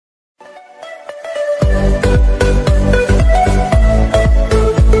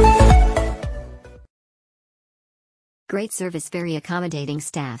Great service, very accommodating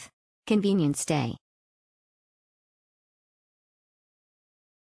staff. Convenient stay.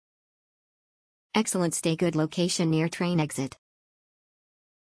 Excellent stay, good location near train exit.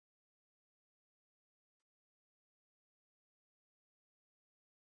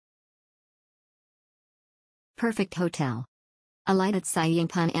 Perfect hotel. Alight at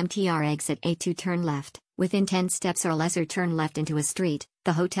Sayingpon MTR exit A2, turn left. Within 10 steps or lesser, turn left into a street.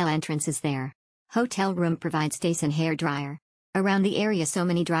 The hotel entrance is there. Hotel room provides stays and hair dryer. Around the area, so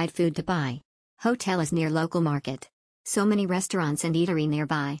many dried food to buy. Hotel is near local market. So many restaurants and eatery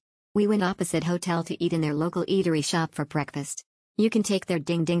nearby. We went opposite hotel to eat in their local eatery shop for breakfast. You can take their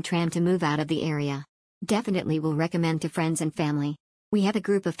ding ding tram to move out of the area. Definitely will recommend to friends and family. We had a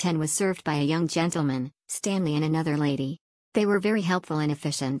group of 10, was served by a young gentleman, Stanley, and another lady. They were very helpful and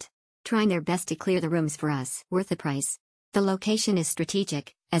efficient, trying their best to clear the rooms for us. Worth the price. The location is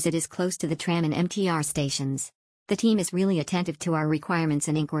strategic, as it is close to the tram and MTR stations. The team is really attentive to our requirements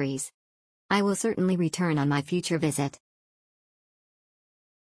and inquiries. I will certainly return on my future visit.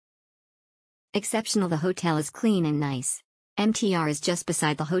 Exceptional. The hotel is clean and nice. MTR is just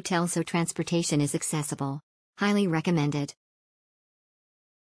beside the hotel, so transportation is accessible. Highly recommended.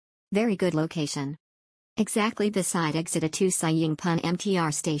 Very good location. Exactly beside exit A2 Sayingpon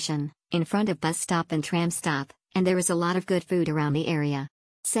MTR station, in front of bus stop and tram stop, and there is a lot of good food around the area.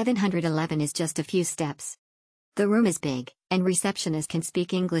 711 is just a few steps. The room is big, and receptionist can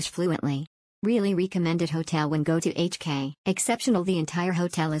speak English fluently. Really recommended hotel when go to HK. Exceptional. The entire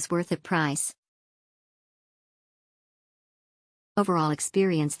hotel is worth the price. Overall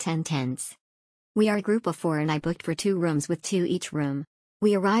experience 10 tenths. We are a group of 4 and I booked for 2 rooms with 2 each room.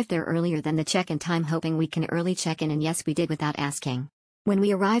 We arrived there earlier than the check-in time, hoping we can early check in, and yes, we did without asking. When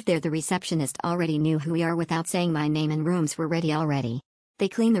we arrived there, the receptionist already knew who we are without saying my name, and rooms were ready already. They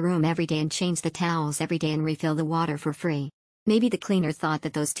clean the room every day and change the towels every day and refill the water for free. Maybe the cleaner thought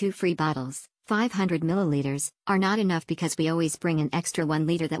that those 2 free bottles, 500 milliliters, are not enough because we always bring an extra 1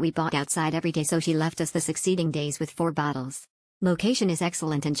 liter that we bought outside every day, so she left us the succeeding days with 4 bottles. Location is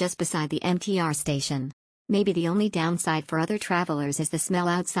excellent and just beside the MTR station. Maybe the only downside for other travelers is the smell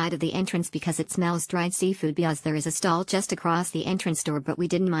outside of the entrance, because it smells dried seafood, because there is a stall just across the entrance door, but we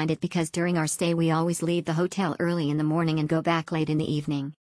didn't mind it because during our stay we always leave the hotel early in the morning and go back late in the evening.